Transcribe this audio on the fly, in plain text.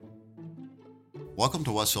Welcome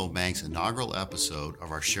to Westfield Bank's inaugural episode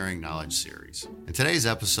of our Sharing Knowledge series. In today's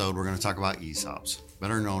episode, we're going to talk about ESOPs,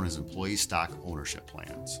 better known as Employee Stock Ownership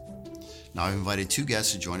Plans. Now, I've invited two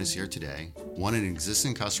guests to join us here today, one an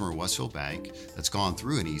existing customer of Westfield Bank that's gone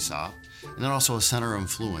through an ESOP, and then also a center of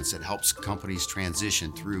influence that helps companies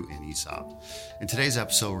transition through an ESOP. In today's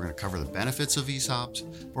episode, we're going to cover the benefits of ESOPs.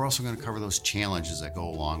 We're also going to cover those challenges that go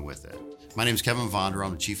along with it. My name is Kevin Vonder.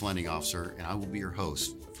 I'm the Chief Lending Officer, and I will be your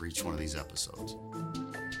host for each one of these episodes.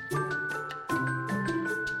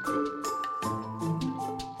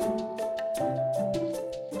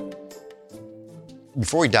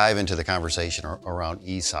 Before we dive into the conversation around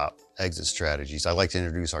ESOP exit strategies, I'd like to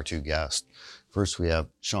introduce our two guests. First, we have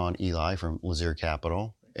Sean Ely from Lazier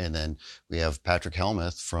Capital, and then we have Patrick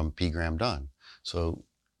Helmuth from P. Graham Dunn. So,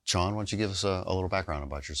 Sean, why don't you give us a little background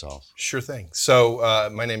about yourself? Sure thing. So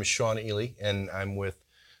my name is Sean Ely, and I'm with,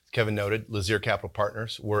 Kevin noted, Lazier Capital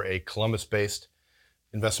Partners. We're a Columbus-based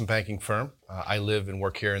investment banking firm. I live and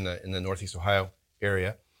work here in the Northeast Ohio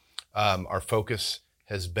area. Our focus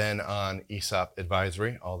has been on ESOP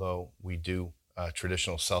advisory, although we do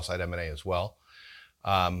traditional sell-side M&A as well.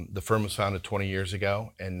 The firm was founded 20 years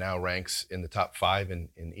ago and now ranks in the top 5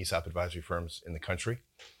 in ESOP advisory firms in the country.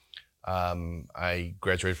 I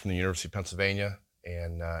graduated from the University of Pennsylvania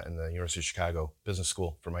and the University of Chicago Business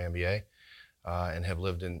School for my MBA, and have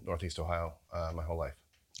lived in Northeast Ohio my whole life.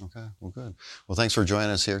 Okay, well, good. Well, thanks for joining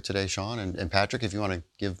us here today, Sean. And Patrick, if you want to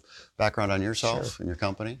give background on yourself and your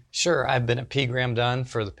company. Sure. I've been at P. Graham Dunn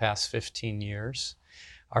for the past 15 years.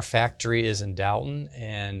 Our factory is in Dalton,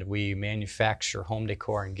 and we manufacture home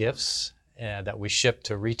decor and gifts that we ship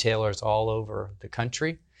to retailers all over the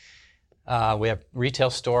country. We have a retail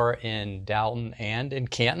store in Dalton and in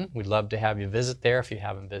Canton. We'd love to have you visit there if you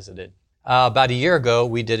haven't visited. About a year ago,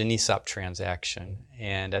 we did an ESOP transaction,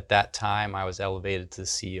 and at that time, I was elevated to the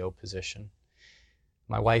CEO position.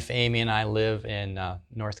 My wife, Amy, and I live in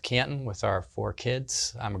North Canton with our 4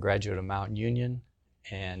 kids. I'm a graduate of Mount Union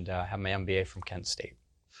and have my MBA from Kent State.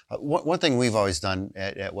 One thing we've always done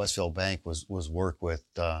at Westfield Bank was work with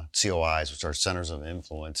COIs, which are centers of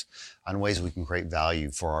influence, on ways we can create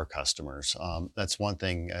value for our customers. That's one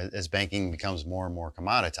thing. As banking becomes more and more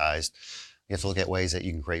commoditized, you have to look at ways that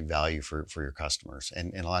you can create value for your customers.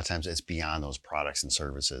 And a lot of times it's beyond those products and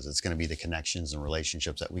services. It's going to be the connections and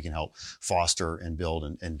relationships that we can help foster and build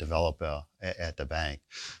and develop at the bank.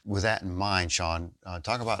 With that in mind, Sean,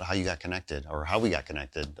 talk about how you got connected, or how we got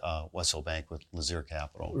connected, Westfield Bank with Lazier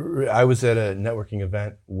Capital. I was at a networking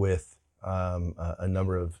event with a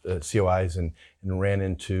number of COIs and ran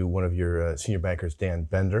into one of your senior bankers, Dan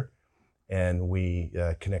Bender. And we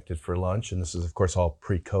connected for lunch, and this is, of course, all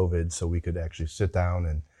pre-COVID, so we could actually sit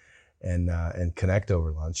down and connect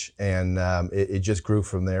over lunch. And it just grew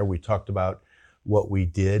from there. We talked about what we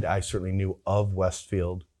did. I certainly knew of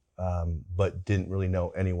Westfield, but didn't really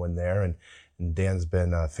know anyone there. And Dan's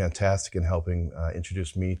been fantastic in helping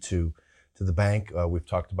introduce me to the bank. We've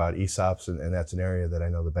talked about ESOPs, and that's an area that I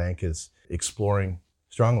know the bank is exploring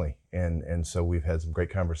strongly. And so we've had some great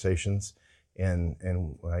conversations. And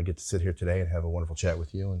I get to sit here today and have a wonderful chat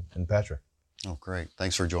with you and Patrick. Oh, great.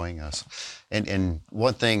 Thanks for joining us. And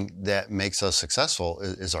one thing that makes us successful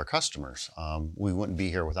is our customers. We wouldn't be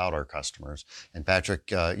here without our customers. And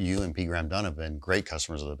Patrick, you and P. Graham Dunn have been great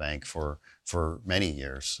customers of the bank for many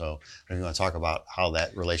years. So if you want to talk about how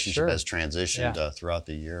that relationship has transitioned throughout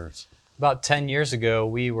the years. About 10 years ago,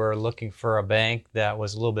 we were looking for a bank that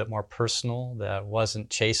was a little bit more personal, that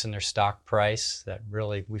wasn't chasing their stock price, that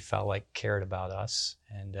really we felt like cared about us.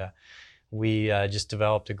 And we just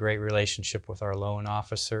developed a great relationship with our loan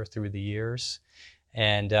officer through the years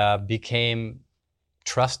and became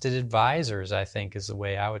trusted advisors, I think is the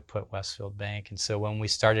way I would put Westfield Bank. And so when we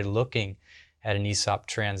started looking at an ESOP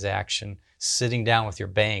transaction, sitting down with your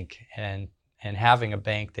bank and having a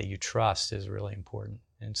bank that you trust is really important.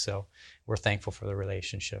 And so we're thankful for the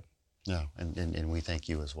relationship. Yeah, and we thank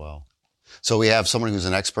you as well. So we have someone who's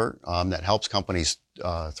an expert that helps companies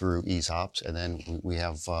through ESOPs, and then we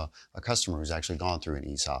have a customer who's actually gone through an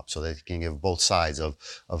ESOP, so they can give both sides of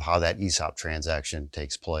how that ESOP transaction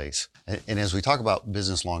takes place. And as we talk about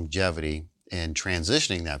business longevity and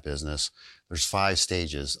transitioning that business, there's 5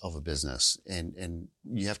 stages of a business, and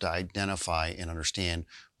you have to identify and understand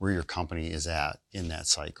where your company is at in that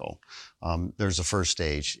cycle. There's the first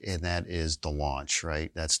stage, and that is the launch,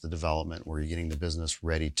 right? That's the development where you're getting the business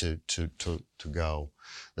ready to go.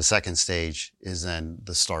 The second stage is then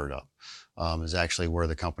the startup. Is actually where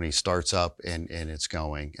the company starts up and it's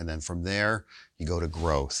going. And then from there, you go to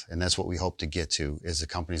growth. And that's what we hope to get to, is the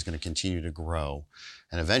company's going to continue to grow.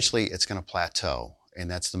 And eventually, it's going to plateau. and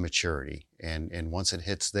that's the maturity. And once it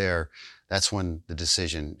hits there, that's when the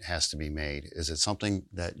decision has to be made. Is it something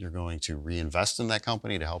that you're going to reinvest in that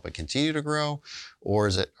company to help it continue to grow, or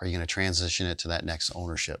are you going to transition it to that next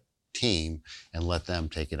ownership team and let them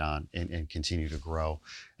take it on and continue to grow?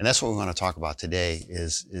 And that's what we want to talk about today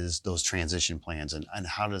is those transition plans and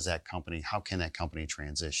how can that company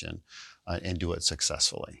transition and do it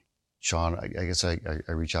successfully. Sean, I guess I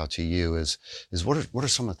reach out to you is what are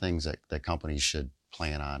some of the things that companies should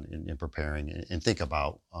plan on in preparing and think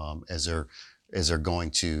about as they're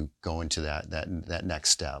going to go into that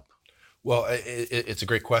next step? Well, it's a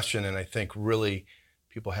great question, and I think really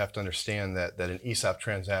people have to understand that an ESOP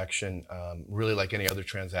transaction, really like any other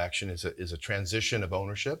transaction, is a transition of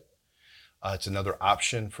ownership. It's another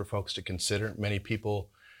option for folks to consider. Many people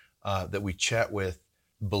that we chat with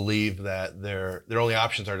believe that their only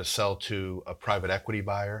options are to sell to a private equity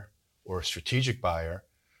buyer or a strategic buyer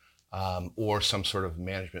or some sort of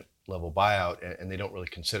management level buyout, and they don't really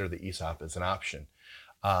consider the ESOP as an option.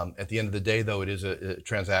 At the end of the day, though, it is a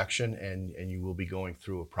transaction, and you will be going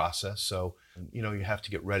through a process. So, you have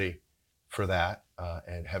to get ready for that,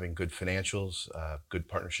 and having good financials, good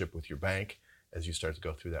partnership with your bank as you start to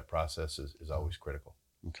go through that process is always critical.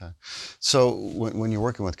 Okay. So when you're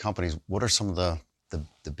working with companies, what are some of the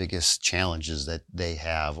biggest challenges that they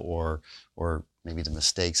have, or maybe the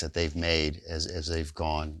mistakes that they've made as they've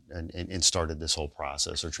gone and started this whole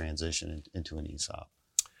process or transition into an ESOP?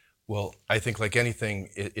 Well, I think like anything,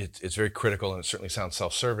 it's very critical, and it certainly sounds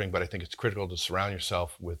self-serving, but I think it's critical to surround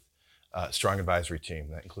yourself with a strong advisory team.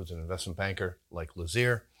 That includes an investment banker like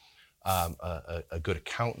Lazier, a good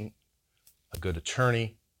accountant, a good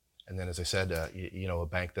attorney, and then, as I said, a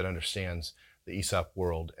bank that understands the ESOP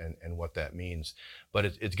world and what that means. But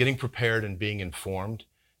it's getting prepared and being informed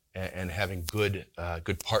and having good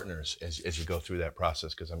partners as you go through that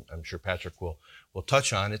process, because I'm sure Patrick will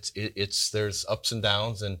touch on there's ups and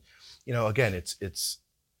downs, and again it's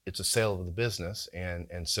a sale of the business,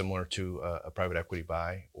 and similar to a private equity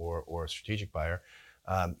buy or a strategic buyer,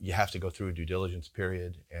 you have to go through a due diligence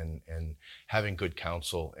period, and having good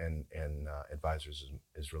counsel and advisors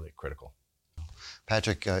is really critical.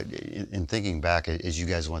 Patrick, in thinking back as you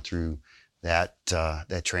guys went through that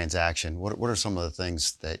transaction, what are some of the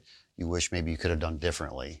things that you wish maybe you could have done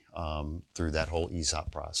differently through that whole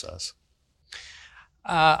ESOP process?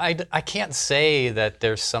 I can't say that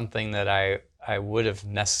there's something that I would have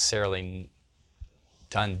necessarily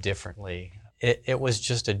done differently. It was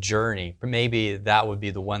just a journey. Maybe that would be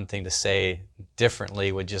the one thing to say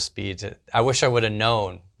differently, would just be I wish I would have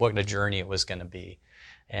known what a journey it was going to be,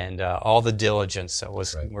 and all the diligence that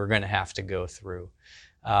we're going to have to go through.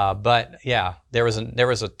 But yeah, there was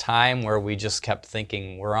a time where we just kept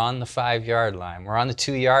thinking, we're on the 5-yard line, we're on the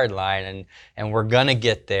 2-yard line, and we're going to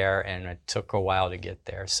get there, and it took a while to get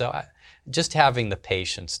there. So just having the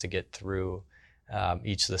patience to get through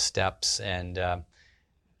each of the steps,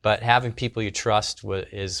 but having people you trust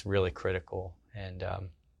is really critical. And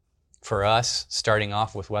for us, starting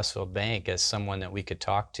off with Westfield Bank as someone that we could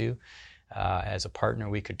talk to, as a partner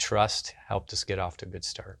we could trust, helped us get off to a good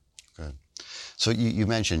start. Good. So you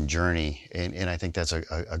mentioned journey, and I think that's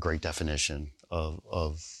a great definition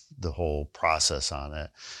of the whole process on it.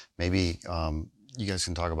 Maybe you guys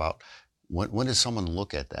can talk about when does someone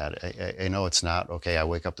look at that? I know it's not, okay, I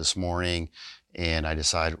wake up this morning and I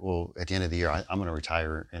decide, well, at the end of the year, I'm going to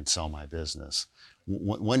retire and sell my business.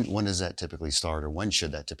 When does that typically start, or when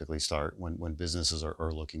should that typically start when businesses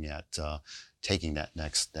are looking at taking that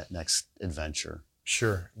next adventure?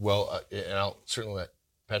 Sure. Well, and I'll certainly let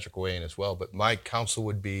Patrick weigh in as well, but my counsel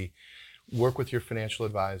would be work with your financial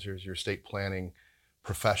advisors, your estate planning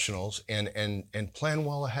professionals, and plan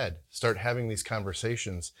well ahead. Start having these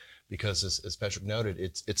conversations, because as Patrick noted,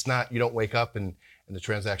 it's not, you don't wake up and the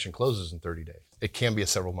transaction closes in 30 days. It can be a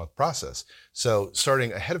several month process. So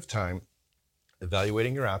starting ahead of time,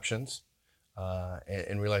 evaluating your options,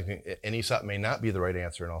 and realizing an ESOP may not be the right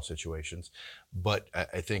answer in all situations, but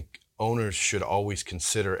I think owners should always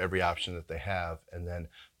consider every option that they have and then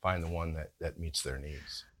find the one that meets their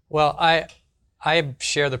needs. Well, I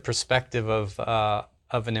share the perspective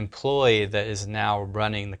of an employee that is now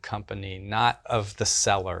running the company, not of the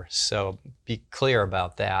seller. So be clear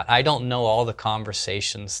about that. I don't know all the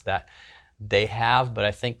conversations that they have, but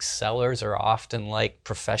I think sellers are often like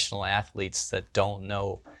professional athletes that don't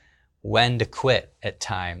know when to quit at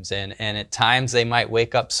times. And at times they might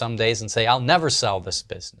wake up some days and say, I'll never sell this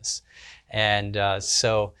business. And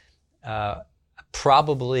so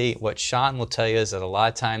probably what Sean will tell you is that a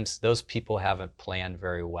lot of times those people haven't planned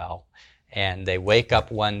very well. And they wake up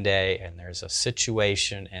one day and there's a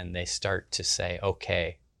situation and they start to say,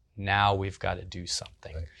 okay, now we've got to do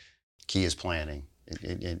something. Right. Key is planning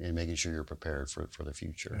and making sure you're prepared for the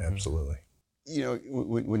future. Absolutely. You know,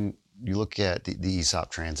 when you look at the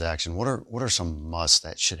ESOP transaction, what are some musts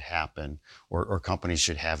that should happen or companies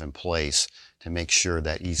should have in place to make sure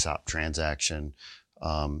that ESOP transaction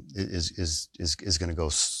is going to go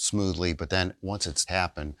smoothly, but then once it's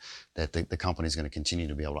happened, that the company is going to continue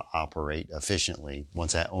to be able to operate efficiently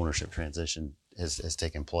once that ownership transition has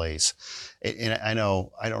taken place. And I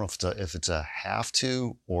don't know if it's a have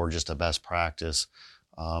to or just a best practice,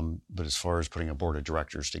 but as far as putting a board of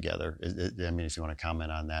directors together, I mean, if you want to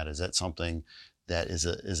comment on that, is that something that is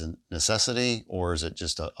a necessity, or is it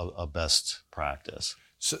just a best practice?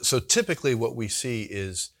 So typically what we see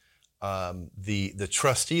is the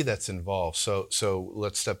trustee that's involved. So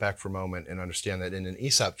let's step back for a moment and understand that in an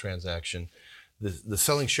ESOP transaction, the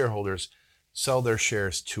selling shareholders sell their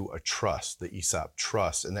shares to a trust, the ESOP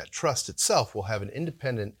trust, and that trust itself will have an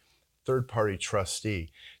independent third-party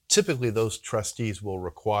trustee. Typically, those trustees will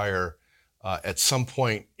require at some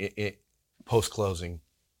point post-closing,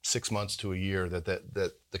 6 months to a year, that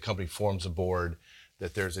the company forms a board,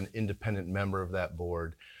 that there's an independent member of that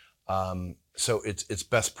board. So it's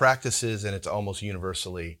best practices, and it's almost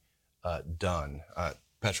universally done.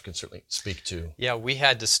 Patrick can certainly speak to. Yeah, we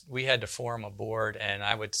had to form a board, and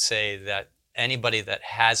I would say that anybody that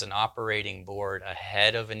has an operating board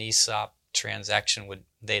ahead of an ESOP transaction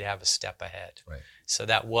they'd have a step ahead. Right. So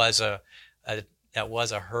that was a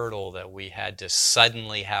hurdle that we had to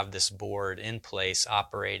suddenly have this board in place,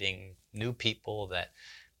 operating new people that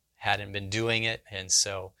hadn't been doing it, and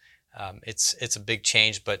so it's a big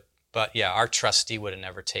change. But yeah, our trustee would have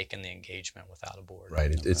never taken the engagement without a board.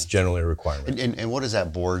 Right. It's generally a requirement. And what is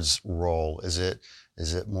that board's role? Is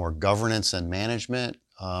it more governance and management?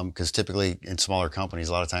 Because typically in smaller companies,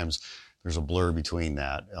 a lot of times there's a blur between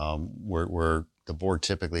that, where the board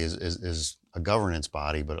typically is a governance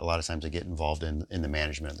body, but a lot of times they get involved in the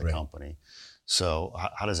management of the Right. company. So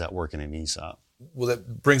how does that work in an ESOP? Well,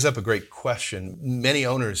 that brings up a great question. Many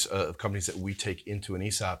owners of companies that we take into an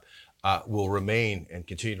ESOP will remain and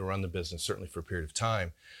continue to run the business, certainly for a period of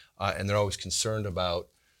time, and they're always concerned about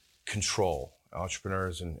control.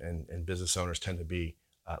 Entrepreneurs and business owners tend to be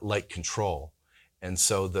like control, and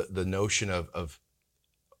so the notion of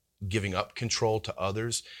giving up control to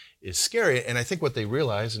others is scary. And I think what they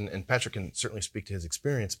realize, and Patrick can certainly speak to his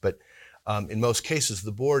experience, but in most cases,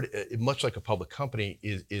 the board, much like a public company,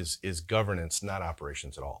 is governance, not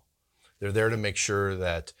operations at all. They're there to make sure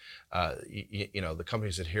that the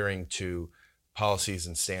company's adhering to policies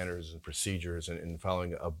and standards and procedures and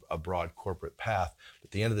following a broad corporate path. But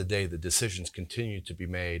at the end of the day, the decisions continue to be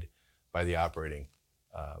made by the operating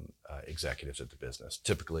executives at the business.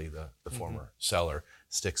 Typically, the former seller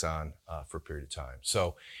sticks on for a period of time.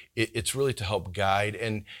 So it's really to help guide.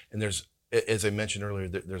 And there's, as I mentioned earlier,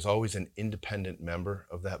 there's always an independent member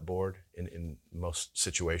of that board in most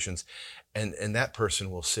situations. And that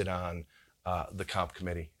person will sit on the comp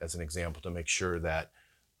committee, as an example, to make sure that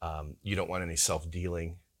you don't want any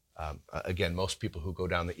self-dealing. Again, most people who go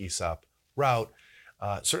down the ESOP route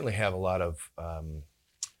certainly have a lot of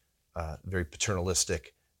very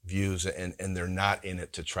paternalistic views, and they're not in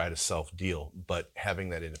it to try to self-deal, but having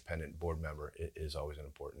that independent board member is always an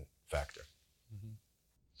important factor. Mm-hmm.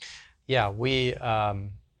 Yeah, we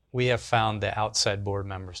have found the outside board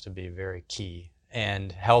members to be very key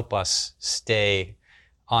and help us stay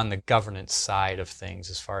on the governance side of things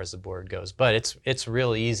as far as the board goes. But it's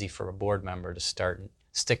really easy for a board member to start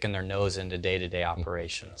sticking their nose into day-to-day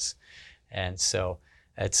operations. And so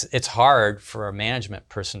it's hard for a management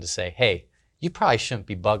person to say, hey, you probably shouldn't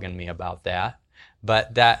be bugging me about that.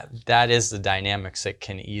 But that is the dynamics that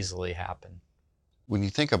can easily happen. When you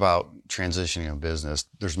think about transitioning a business,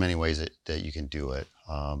 there's many ways that you can do it.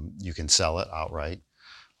 You can sell it outright.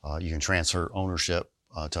 You can transfer ownership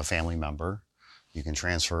to a family member. You can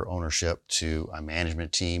transfer ownership to a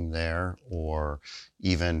management team there, or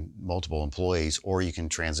even multiple employees, or you can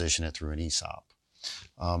transition it through an ESOP.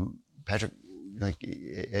 Patrick, like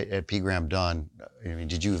at P. Graham Dunn, I mean,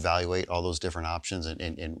 did you evaluate all those different options,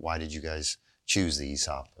 and why did you guys choose the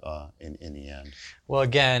ESOP in the end? Well,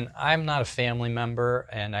 again, I'm not a family member,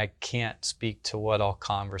 and I can't speak to what all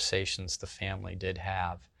conversations the family did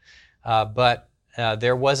have. But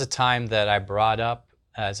there was a time that I brought up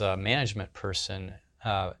as a management person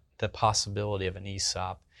the possibility of an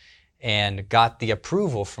ESOP, and got the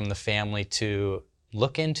approval from the family to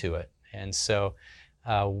look into it. And so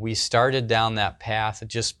we started down that path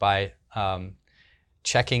just by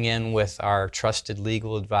checking in with our trusted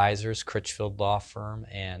legal advisors, Critchfield Law Firm,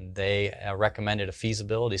 and they recommended a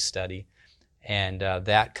feasibility study. And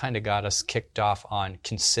that kind of got us kicked off on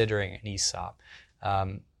considering an ESOP.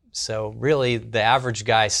 So really, the average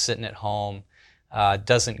guy sitting at home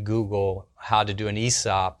doesn't Google how to do an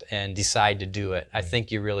ESOP and decide to do it. I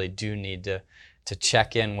think you really do need to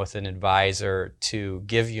check in with an advisor to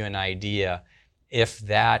give you an idea if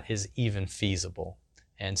that is even feasible.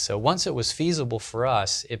 And so once it was feasible for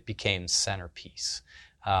us, it became centerpiece.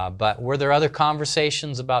 But were there other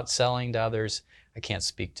conversations about selling to others? I can't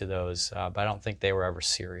speak to those, but I don't think they were ever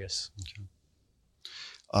serious.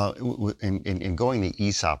 In going the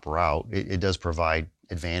ESOP route, it does provide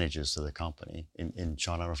advantages to the company. And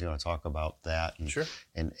Sean, I don't know if you want to talk about that and, Sure.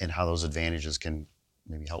 and how those advantages can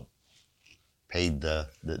maybe help pay the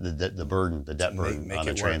burden, the debt burden Make on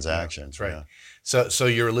the it work. transaction. Yeah, that's right. Yeah. So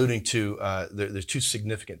you're alluding to there's two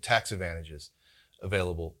significant tax advantages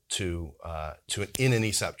available to in an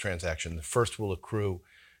ESOP transaction. The first will accrue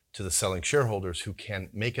to the selling shareholders, who can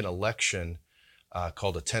make an election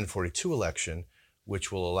called a 1042 election,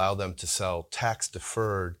 which will allow them to sell tax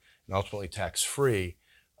deferred and ultimately tax free,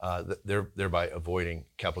 thereby avoiding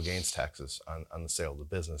capital gains taxes on the sale of the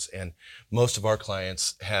business. And most of our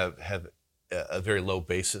clients have a very low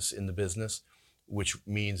basis in the business, which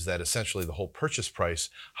means that essentially the whole purchase price,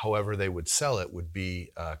 however they would sell it, would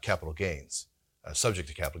be capital gains, subject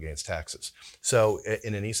to capital gains taxes. So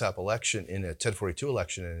in an ESOP election, in a 1042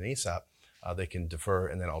 election in an ESOP, they can defer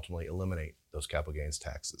and then ultimately eliminate those capital gains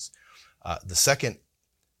taxes. The second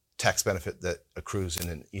tax benefit that accrues in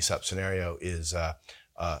an ESOP scenario is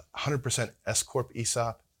 100% S Corp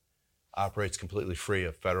ESOP operates completely free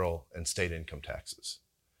of federal and state income taxes.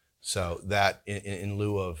 So that in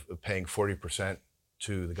lieu of paying 40%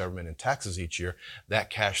 to the government in taxes each year,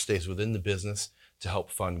 that cash stays within the business to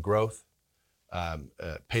help fund growth,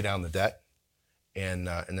 pay down the debt, and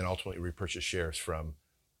then ultimately repurchase shares from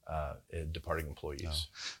departing employees.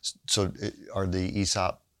 So are the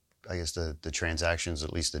ESOP, I guess the transactions,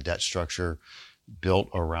 at least the debt structure, built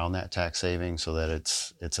around that tax saving so that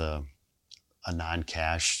it's a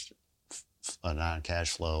non-cash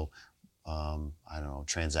flow, I don't know,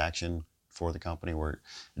 transaction for the company where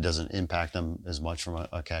it doesn't impact them as much from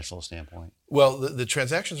a cash flow standpoint? Well, the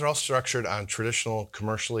transactions are all structured on traditional,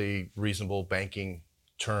 commercially reasonable banking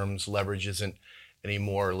terms. Leverage isn't any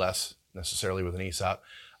more or less necessarily with an ESOP.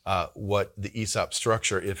 What the ESOP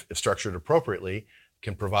structure, if structured appropriately,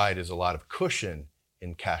 can provide is a lot of cushion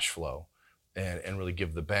in cash flow and really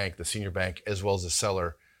give the bank, the senior bank, as well as the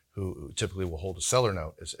seller, who typically will hold a seller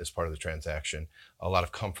note as part of the transaction, a lot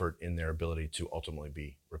of comfort in their ability to ultimately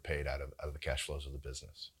be repaid out of the cash flows of the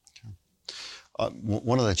business. Okay.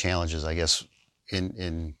 One of the challenges, I guess,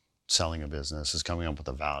 in selling a business is coming up with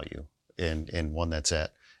a value and one that's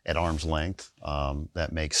at arm's length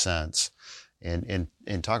that makes sense. And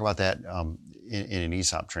talk about that in an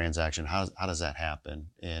ESOP transaction. How does that happen,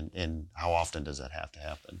 and how often does that have to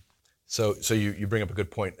happen? So you bring up a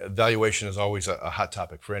good point. Valuation is always a hot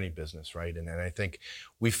topic for any business, right? And I think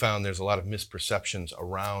we found there's a lot of misperceptions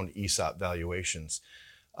around ESOP valuations.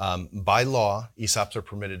 By law, ESOPs are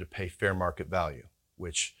permitted to pay fair market value,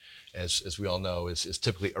 which, as we all know, is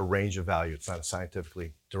typically a range of value. It's not a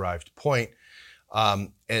scientifically derived point.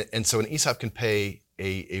 And so an ESOP can pay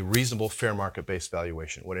a reasonable fair market-based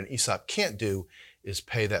valuation. What an ESOP can't do is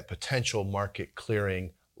pay that potential market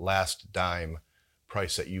clearing last dime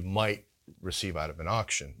price that you might receive out of an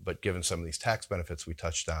auction. But given some of these tax benefits we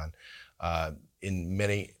touched on, in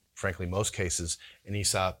many, frankly, most cases, an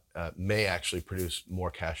ESOP may actually produce more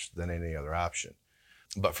cash than any other option.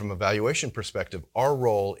 But from a valuation perspective, our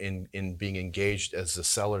role in being engaged as the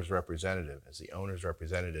seller's representative, as the owner's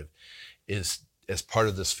representative, is as part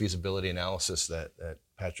of this feasibility analysis that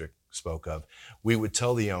Patrick spoke of. We would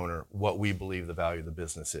tell the owner what we believe the value of the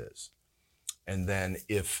business is. And then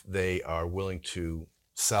if they are willing to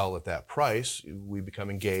sell at that price, we become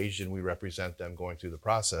engaged and we represent them going through the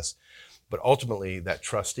process. But ultimately, that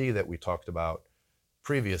trustee that we talked about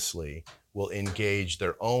previously will engage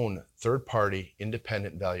their own third-party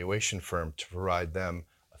independent valuation firm to provide them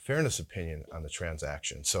a fairness opinion on the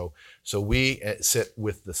transaction. So we sit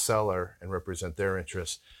with the seller and represent their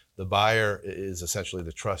interests. The buyer is essentially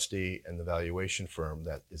the trustee and the valuation firm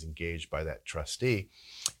that is engaged by that trustee.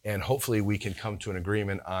 And hopefully we can come to an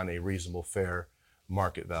agreement on a reasonable, fair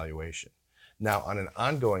market valuation. Now, on an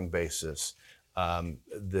ongoing basis,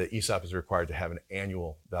 the ESOP is required to have an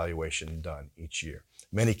annual valuation done each year.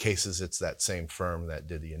 In many cases, it's that same firm that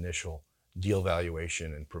did the initial deal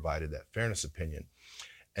valuation and provided that fairness opinion.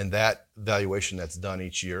 And that valuation that's done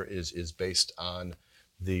each year is based on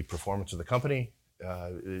the performance of the company,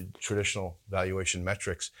 traditional valuation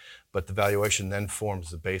metrics, but the valuation then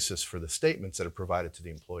forms the basis for the statements that are provided to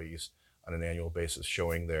the employees on an annual basis,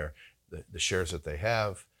 showing the shares that they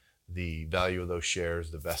have, the value of those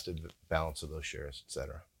shares, the vested balance of those shares, et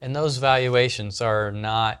cetera. And those valuations are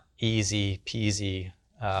not easy peasy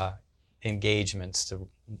engagements to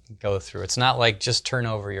go through. It's not like just turn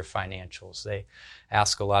over your financials. They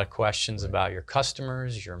ask a lot of questions about your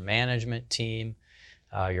customers, your management team,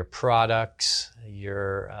 your products,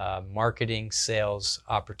 your marketing, sales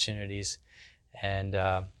opportunities. And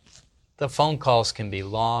the phone calls can be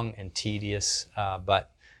long and tedious,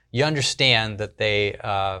 but you understand that they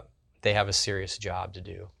have a serious job to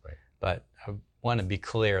do. Right. But I want to be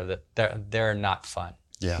clear that they're not fun.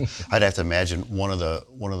 Yeah, I'd have to imagine one of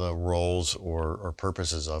the roles or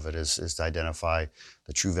purposes of it is to identify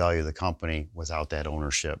the true value of the company without that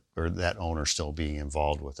ownership or that owner still being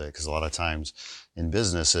involved with it. Because a lot of times in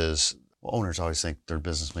businesses, owners always think their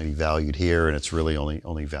business may be valued here and it's really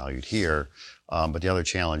only valued here. But the other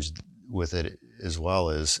challenge with it as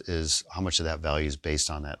well is how much of that value is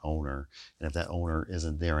based on that owner, and if that owner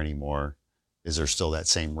isn't there anymore, is there still that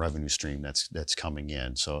same revenue stream that's coming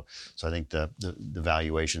in? So I think the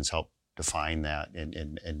valuations help define that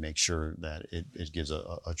and make sure that it gives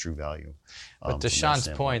a true value. But to Sean's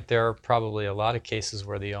point, there are probably a lot of cases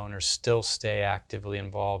where the owners still stay actively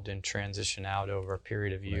involved and transition out over a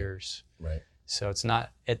period of years. Right. So it's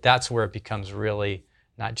not that's where it becomes really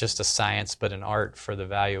not just a science but an art for the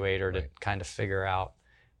evaluator to kind of figure out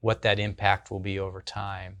what that impact will be over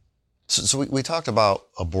time. So we talked about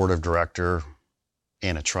a board of director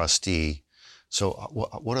and a trustee. So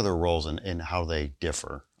what are their roles and how they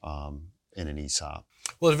differ in an ESOP?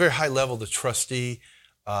 Well, at a very high level, the trustee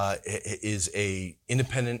is a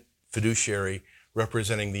independent fiduciary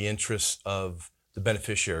representing the interests of the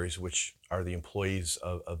beneficiaries, which are the employees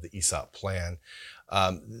of the ESOP plan.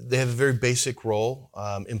 They have a very basic role,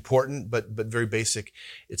 important, but very basic.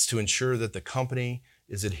 It's to ensure that the company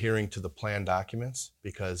is adhering to the plan documents,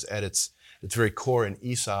 because at its very core, an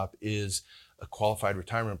ESOP is a qualified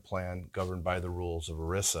retirement plan governed by the rules of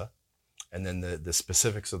ERISA. And then the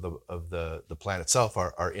specifics of the plan itself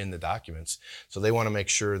are in the documents. So they want to make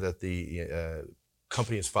sure that the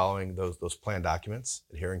company is following those plan documents,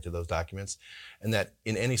 adhering to those documents, and that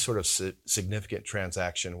in any sort of significant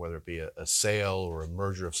transaction, whether it be a sale or a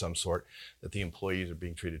merger of some sort, that the employees are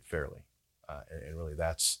being treated fairly. And really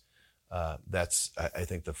that's I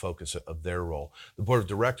think the focus of their role. The board of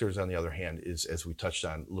directors, on the other hand, is, as we touched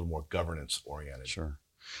on, a little more governance oriented. Sure.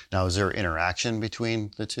 Now, is there interaction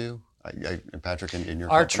between the two? Patrick, in your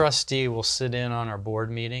Our company? trustee will sit in on our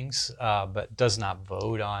board meetings, but does not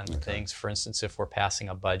vote on things. For instance, if we're passing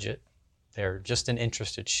a budget, they're just an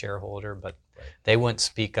interested shareholder, but they wouldn't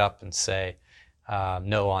speak up and say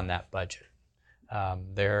no on that budget.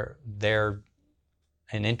 They're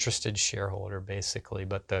an interested shareholder, basically,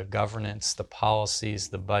 but the governance, the policies,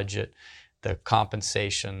 the budget, the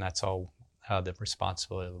compensation, that's all the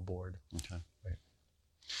responsibility of the board. Okay. Right.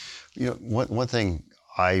 You know, one thing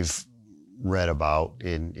I've read about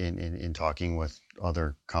in talking with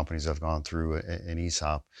other companies that have gone through an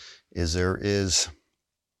ESOP is there is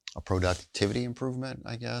a productivity improvement,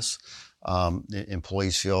 I guess.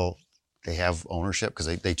 Employees feel they have ownership because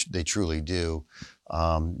they truly do.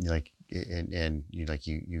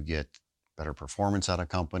 You get better performance out of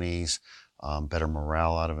companies, better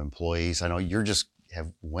morale out of employees. I know you're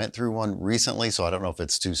have went through one recently, so I don't know if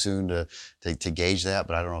it's too soon to gauge that,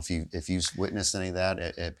 but I don't know if you've witnessed any of that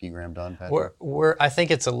at P. Graham Dunn, Patrick? I think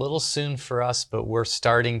it's a little soon for us, but we're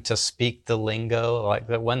starting to speak the lingo. Like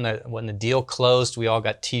when the deal closed, we all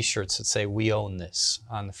got T-shirts that say "We own this"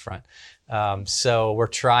 on the front. So we're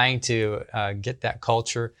trying to get that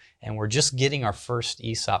culture, and we're just getting our first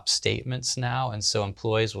ESOP statements now, and so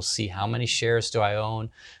employees will see how many shares do I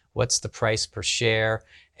own, what's the price per share.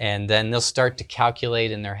 And then they'll start to calculate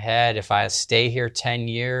in their head, if I stay here 10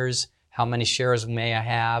 years, how many shares may I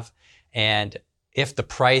have? And if the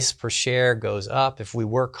price per share goes up, if we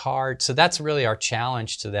work hard. So that's really our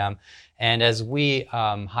challenge to them. And as we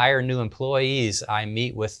hire new employees, I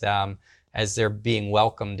meet with them as they're being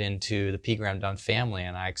welcomed into the P. Graham Dunn family.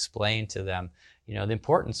 And I explain to them, the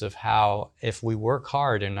importance of how if we work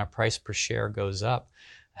hard and our price per share goes up,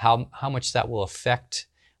 how much that will affect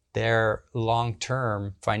their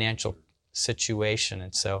long-term financial situation.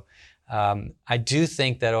 And so I do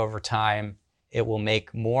think that over time, it will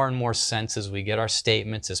make more and more sense as we get our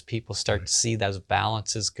statements, as people start to see those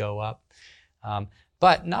balances go up.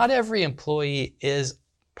 But not every employee is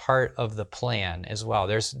part of the plan as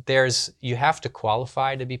well. You have to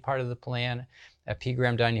qualify to be part of the plan. At P.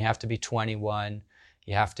 Graham Dunn, you have to be 21.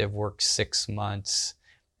 You have to have worked 6 months.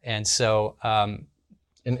 And so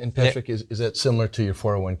And Patrick, is that similar to your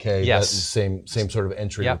 401k? Yes. That same sort of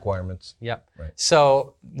entry Yep. requirements? Yep. Right.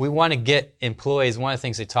 So we want to get employees, one of the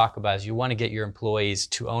things they talk about is you want to get your employees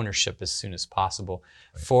to ownership as soon as possible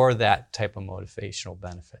for that type of motivational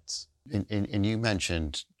benefits. And you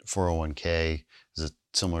mentioned 401k. Is it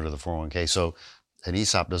similar to the 401k? So an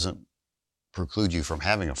ESOP doesn't preclude you from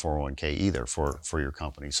having a 401k either for your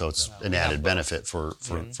company. So it's an added benefit for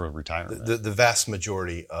retirement. The vast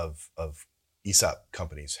majority of ESOP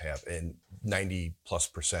companies have, and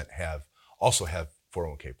 90+% also have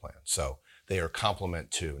 401k plans. So they are a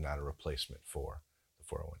complement to, not a replacement for the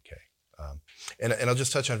 401k. And I'll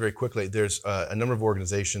just touch on very quickly. There's a number of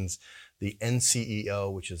organizations, the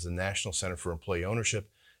NCEO, which is the National Center for Employee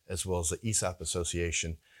Ownership, as well as the ESOP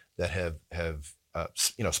Association, that have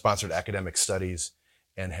sponsored academic studies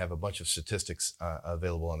and have a bunch of statistics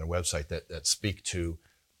available on their website that speak to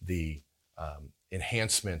the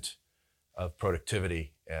enhancement of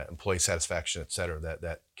productivity, employee satisfaction, et cetera,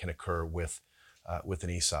 that can occur with an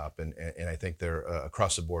ESOP. And I think they're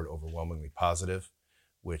across the board overwhelmingly positive,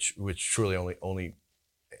 which truly only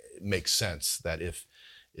makes sense that if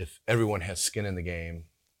everyone has skin in the game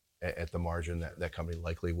at the margin, that company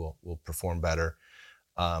likely will perform better.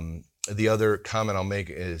 The other comment I'll make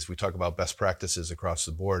is we talk about best practices across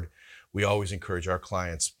the board. We always encourage our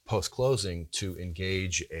clients post-closing to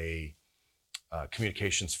engage a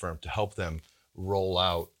communications firm to help them roll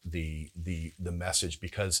out the message,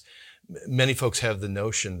 because many folks have the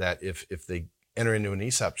notion that if they enter into an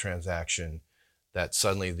ESOP transaction, that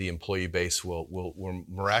suddenly the employee base will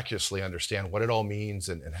miraculously understand what it all means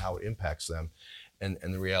and how it impacts them. And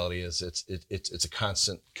the reality is it's a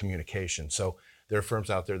constant communication. So there are firms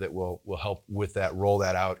out there that will help with that, roll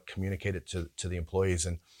that out, communicate it to the employees.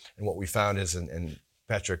 And what we found is, and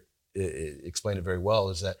Patrick explained it very well,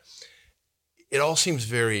 is that it all seems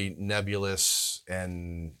very nebulous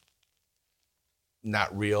and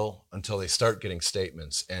not real until they start getting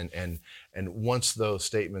statements. And once those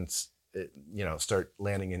statements start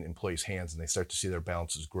landing in employees' hands and they start to see their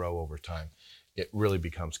balances grow over time, it really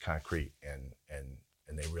becomes concrete and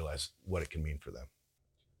they realize what it can mean for them.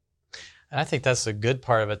 And I think that's a good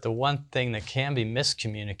part of it. The one thing that can be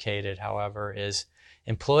miscommunicated, however, is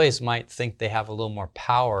employees might think they have a little more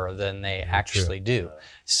power than they actually do.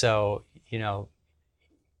 So,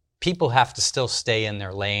 people have to still stay in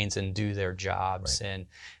their lanes and do their jobs. Right. And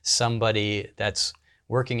somebody that's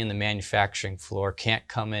working in the manufacturing floor can't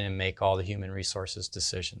come in and make all the human resources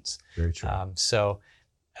decisions. Very true.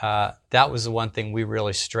 That was the one thing we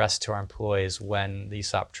really stressed to our employees when the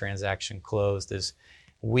ESOP transaction closed, is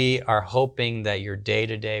we are hoping that your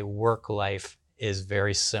day-to-day work life is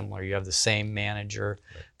very similar. You have the same manager,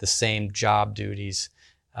 right, the same job duties.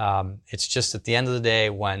 It's just at the end of the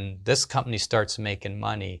day, when this company starts making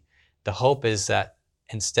money, the hope is that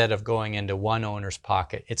instead of going into one owner's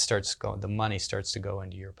pocket, the money starts to go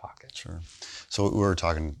into your pocket. Sure. So we were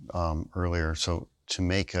talking earlier. So to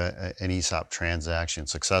make an ESOP transaction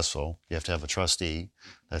successful, you have to have a trustee.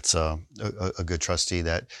 That's a good trustee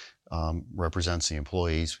that represents the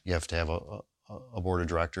employees. You have to have a board of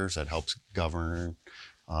directors that helps govern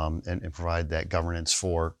and provide that governance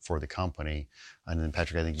for the company. And then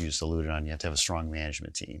Patrick, I think you just alluded on, you have to have a strong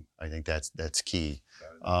management team. I think that's key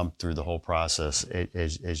through the whole process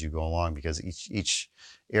as you go along, because each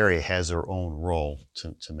area has their own role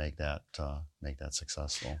to make that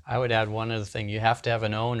successful. I would add one other thing. You have to have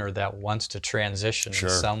an owner that wants to transition Sure.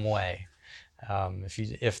 in some way.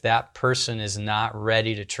 If that person is not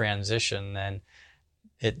ready to transition, then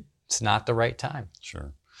it's not the right time.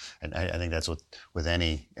 Sure. And I think that's with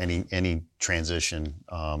any transition,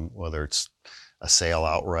 whether it's a sale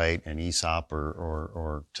outright, an ESOP,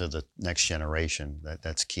 or to the next generation,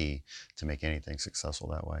 that's key to make anything successful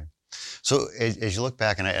that way. So as you look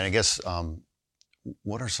back, and I guess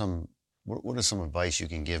what are some advice you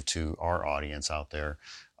can give to our audience out there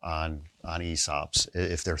on ESOPs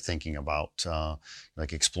if they're thinking about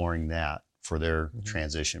like exploring that for their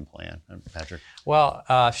transition plan? Patrick? Well,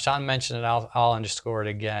 Sean mentioned it, I'll underscore it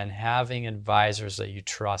again. Having advisors that you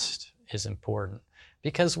trust is important,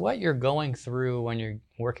 because what you're going through when you're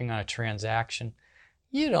working on a transaction,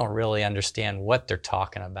 you don't really understand what they're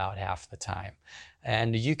talking about half the time.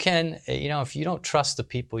 And you can, if you don't trust the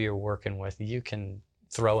people you're working with, you can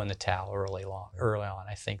throw in the towel early on.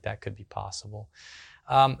 I think that could be possible.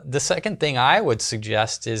 The second thing I would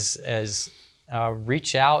suggest is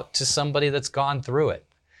reach out to somebody that's gone through it,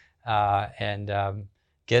 and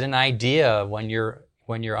get an idea when you're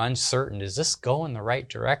uncertain. Is this going the right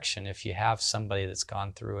direction? If you have somebody that's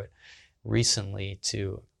gone through it recently,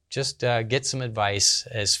 to just get some advice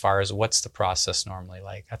as far as what's the process normally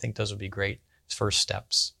like. I think those would be great first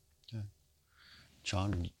steps.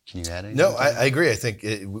 John, can you add anything? No, I agree. I think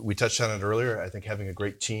we touched on it earlier. I think having a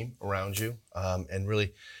great team around you, and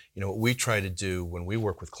really, what we try to do when we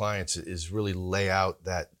work with clients is really lay out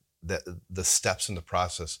that the steps in the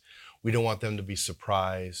process. We don't want them to be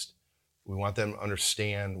surprised. We want them to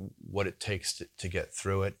understand what it takes to get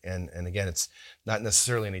through it. And again, it's not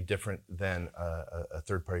necessarily any different than a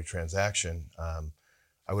third-party transaction.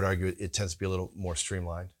 I would argue it tends to be a little more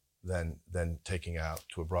streamlined than taking out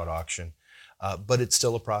to a broad auction. But it's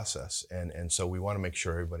still a process, and so we want to make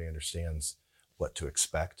sure everybody understands what to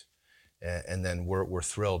expect. And then we're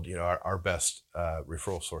thrilled. Our best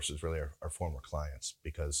referral sources really are former clients,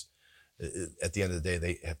 because at the end of the day,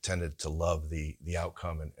 they have tended to love the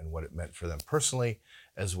outcome and what it meant for them personally,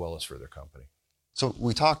 as well as for their company. So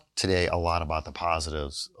we talked today a lot about the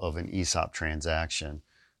positives of an ESOP transaction.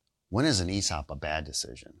 When is an ESOP a bad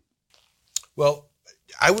decision? Well,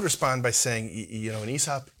 I would respond by saying, an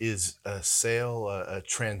ESOP is a sale, a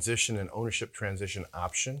transition, an ownership transition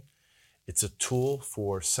option. It's a tool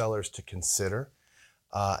for sellers to consider.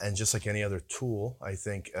 And just like any other tool, I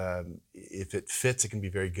think if it fits, it can be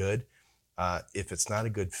very good. If it's not a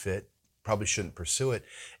good fit, probably shouldn't pursue it.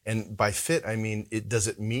 And by fit, I mean, does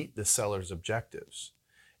it meet the seller's objectives?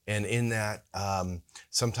 And in that,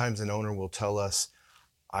 sometimes an owner will tell us,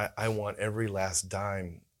 I want every last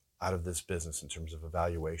dime out of this business in terms of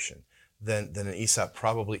evaluation. Then an ESOP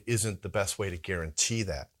probably isn't the best way to guarantee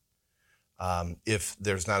that. If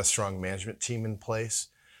there's not a strong management team in place,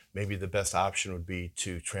 maybe the best option would be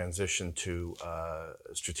to transition to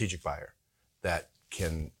a strategic buyer that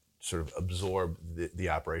can sort of absorb the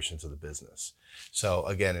operations of the business. So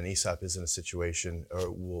again, an ESOP isn't a situation,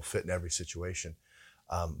 or will fit in every situation,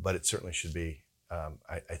 but it certainly should be,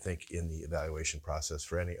 I think, in the evaluation process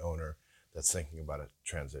for any owner that's thinking about a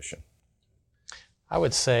transition. I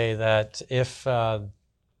would say that if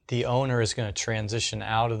the owner is going to transition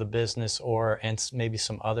out of the business, and maybe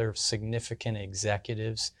some other significant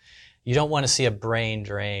executives, you don't want to see a brain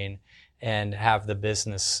drain and have the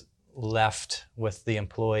business left with the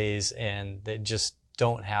employees and they just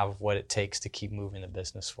don't have what it takes to keep moving the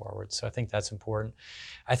business forward. So I think that's important.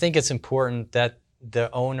 I think it's important that the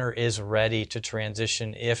owner is ready to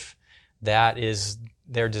transition if that is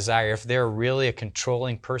their desire. If they're really a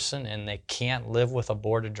controlling person and they can't live with a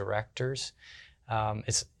board of directors,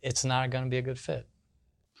 it's not going to be a good fit.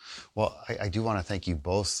 Well, I do want to thank you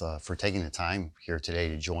both for taking the time here today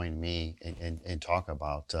to join me and talk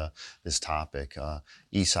about this topic.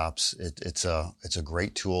 ESOPs, it's a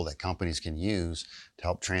great tool that companies can use to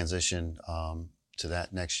help transition to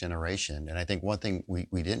that next generation. And I think one thing we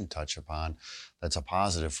didn't touch upon that's a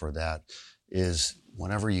positive for that is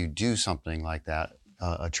whenever you do something like that,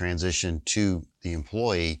 a transition to the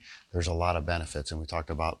employee, there's a lot of benefits. And we talked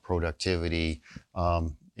about productivity,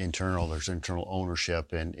 there's internal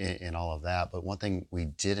ownership and all of that. But one thing we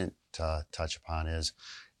didn't touch upon is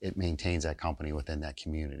it maintains that company within that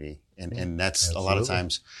community. And that's Absolutely. A lot of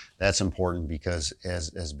times that's important, because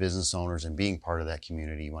as business owners and being part of that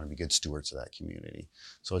community, you want to be good stewards of that community.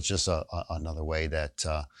 So it's just another way that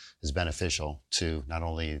is beneficial to not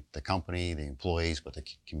only the company, the employees, but the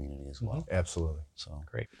community as well. Absolutely. So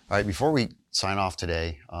Great. All right, before we sign off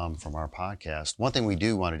today from our podcast, one thing we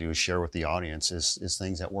do want to do is share with the audience is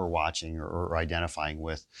things that we're watching or identifying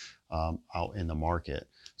with out in the market.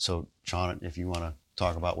 So John, if you want to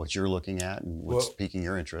talk about what you're looking at and what's piquing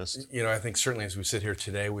your interest. I think certainly as we sit here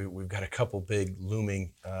today, we've got a couple big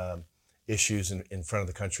looming issues in front of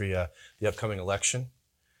the country. The upcoming election,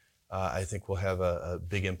 I think, will have a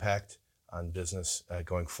big impact on business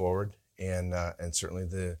going forward, and certainly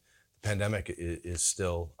the pandemic is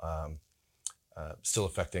still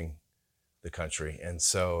affecting the country, and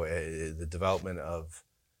so the development of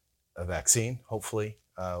a vaccine hopefully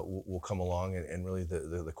will come along, and really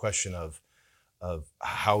the question of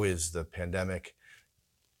how is the pandemic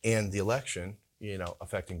and the election,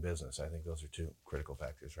 affecting business. I think those are two critical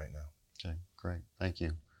factors right now. Okay, great. Thank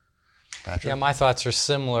you. Patrick? Yeah, my thoughts are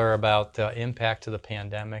similar about the impact of the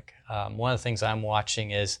pandemic. One of the things I'm watching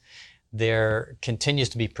is there continues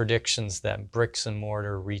to be predictions that bricks and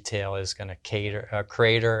mortar retail is going to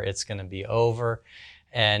crater. It's going to be over,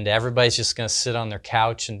 and everybody's just going to sit on their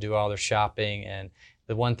couch and do all their shopping. And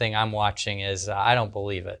the one thing I'm watching is I don't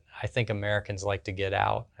believe it. I think Americans like to get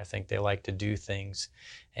out. I think they like to do things,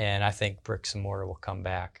 and I think bricks and mortar will come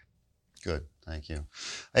back. Good. Thank you.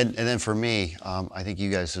 And then for me, I think you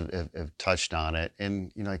guys have touched on it,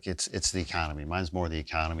 and like it's the economy. Mine's more the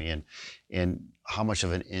economy, and how much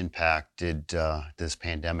of an impact did this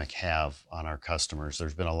pandemic have on our customers?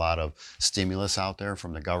 There's been a lot of stimulus out there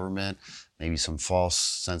from the government, maybe some false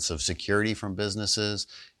sense of security from businesses.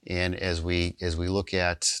 And as we look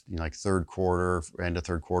at like third quarter, end of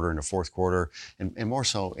third quarter into fourth quarter, and more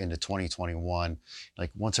so into 2021, like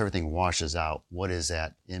once everything washes out, what is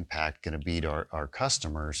that impact going to be to our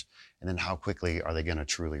customers? And then how quickly are they going to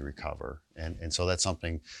truly recover? And so that's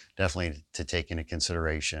something definitely to take into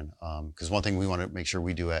consideration. Because one thing we want to make sure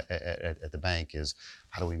we do at the bank is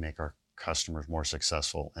how do we make our customers more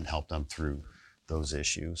successful and help them through those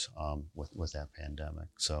issues with that pandemic.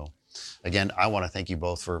 So again, I want to thank you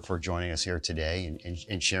both for joining us here today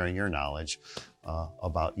and sharing your knowledge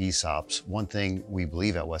about ESOPs. One thing we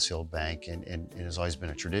believe at Westfield Bank, and it has always been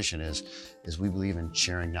a tradition, is we believe in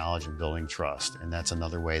sharing knowledge and building trust. And that's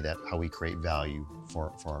another way that how we create value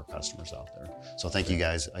for our customers out there. So thank you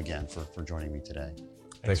guys again for joining me today.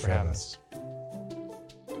 Thanks for having us.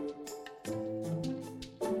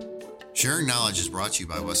 Sharing Knowledge is brought to you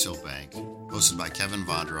by Westfield Bank, hosted by Kevin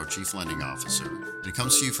Vondro, Chief Lending Officer. And it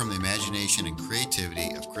comes to you from the imagination and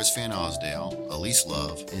creativity of Chris Van Osdale, Elise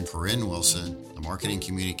Love, and Corinne Wilson, the Marketing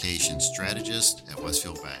Communications Strategist at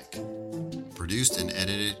Westfield Bank. Produced and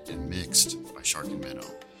edited and mixed by Shark and Minnow.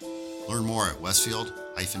 Learn more at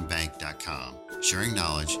westfield-bank.com, sharing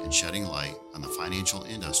knowledge and shedding light on the financial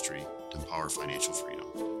industry to empower financial freedom.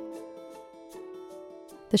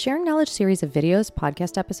 The Sharing Knowledge series of videos,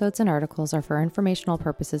 podcast episodes, and articles are for informational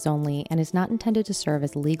purposes only and is not intended to serve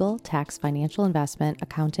as legal, tax, financial, investment,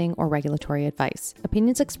 accounting, or regulatory advice.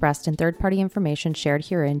 Opinions expressed and third-party information shared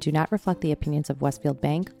herein do not reflect the opinions of Westfield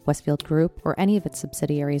Bank, Westfield Group, or any of its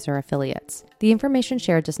subsidiaries or affiliates. The information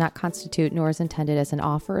shared does not constitute nor is intended as an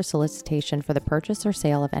offer or solicitation for the purchase or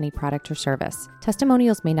sale of any product or service.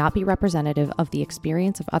 Testimonials may not be representative of the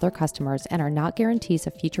experience of other customers and are not guarantees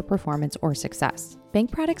of future performance or success. Bank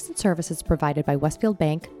products and services provided by Westfield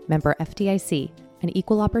Bank, member FDIC, an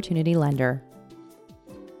equal opportunity lender.